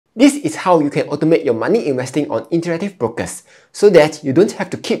This is how you can automate your money investing on interactive brokers so that you don't have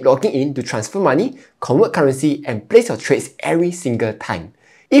to keep logging in to transfer money, convert currency, and place your trades every single time.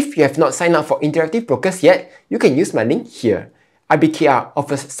 If you have not signed up for interactive brokers yet, you can use my link here. IBKR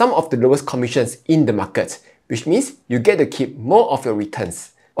offers some of the lowest commissions in the market, which means you get to keep more of your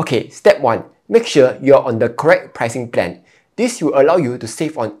returns. Okay, step 1. Make sure you are on the correct pricing plan. This will allow you to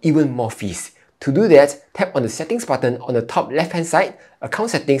save on even more fees. To do that, tap on the settings button on the top left hand side,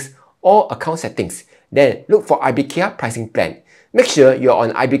 account settings or account settings. Then look for IBKR pricing plan. Make sure you are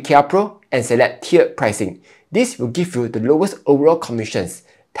on IBKR Pro and select tiered pricing. This will give you the lowest overall commissions.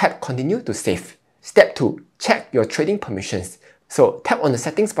 Tap continue to save. Step 2. Check your trading permissions. So tap on the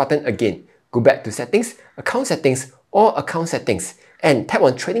settings button again. Go back to settings, account settings or account settings and tap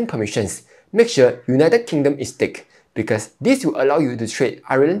on trading permissions. Make sure United Kingdom is ticked, because this will allow you to trade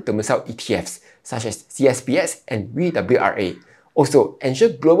Ireland domiciled ETFs such as CSPX and VWRA. Also, ensure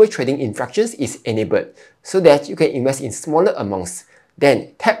global trading instructions is enabled so that you can invest in smaller amounts.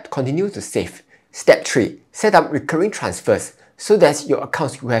 Then tap continue to save. Step 3. Set up recurring transfers so that your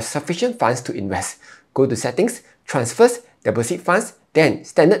accounts will have sufficient funds to invest. Go to settings, transfers, deposit funds, then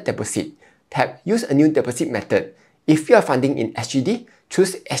standard deposit. Tap use a new deposit method. If you are funding in SGD,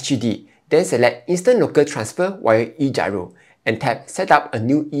 choose SGD. Then select Instant Local Transfer via eGiro and tap Set up a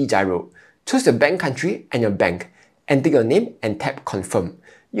new eGiro. Choose the bank country and your bank. Enter your name and tap Confirm.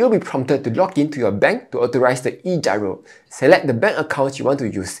 You'll be prompted to log into your bank to authorize the eGiro. Select the bank account you want to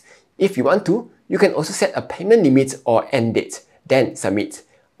use. If you want to, you can also set a payment limit or end date. Then submit.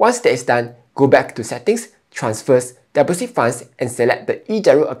 Once that is done, go back to Settings, Transfers, Deposit Funds and select the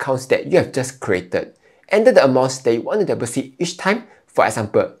eGiro accounts that you have just created. Enter the amounts that you want to deposit each time, for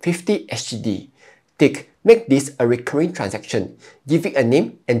example, 50 SGD. Tick Make this a recurring transaction. Give it a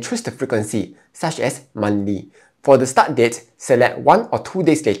name and choose the frequency, such as monthly. For the start date, select 1 or 2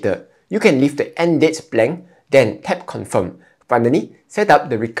 days later. You can leave the end date blank, then tap Confirm. Finally, set up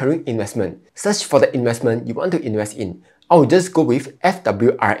the recurring investment. Search for the investment you want to invest in. I will just go with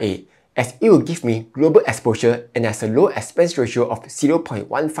FWRA, as it will give me global exposure and has a low expense ratio of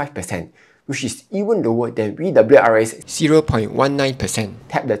 0.15%, which is even lower than VWRA's 0.19%.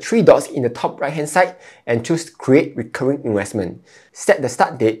 Tap the 3 dots in the top right hand side and choose Create Recurring Investment. Set the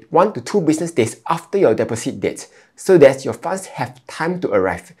start date 1 to 2 business days after your deposit date so that your funds have time to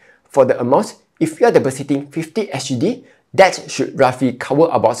arrive. For the amount, if you are depositing 50 SGD, that should roughly cover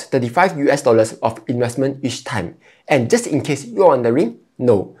about $35 of investment each time. And just in case you are wondering,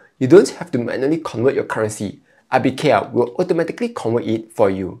 no, you don't have to manually convert your currency. IBKR will automatically convert it for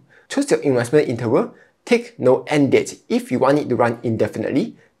you. Choose your investment interval, tick no end date if you want it to run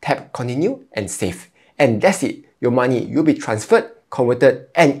indefinitely, tap continue and save. And that's it, your money will be transferred, converted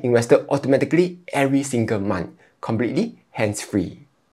and invested automatically every single month, completely hands-free.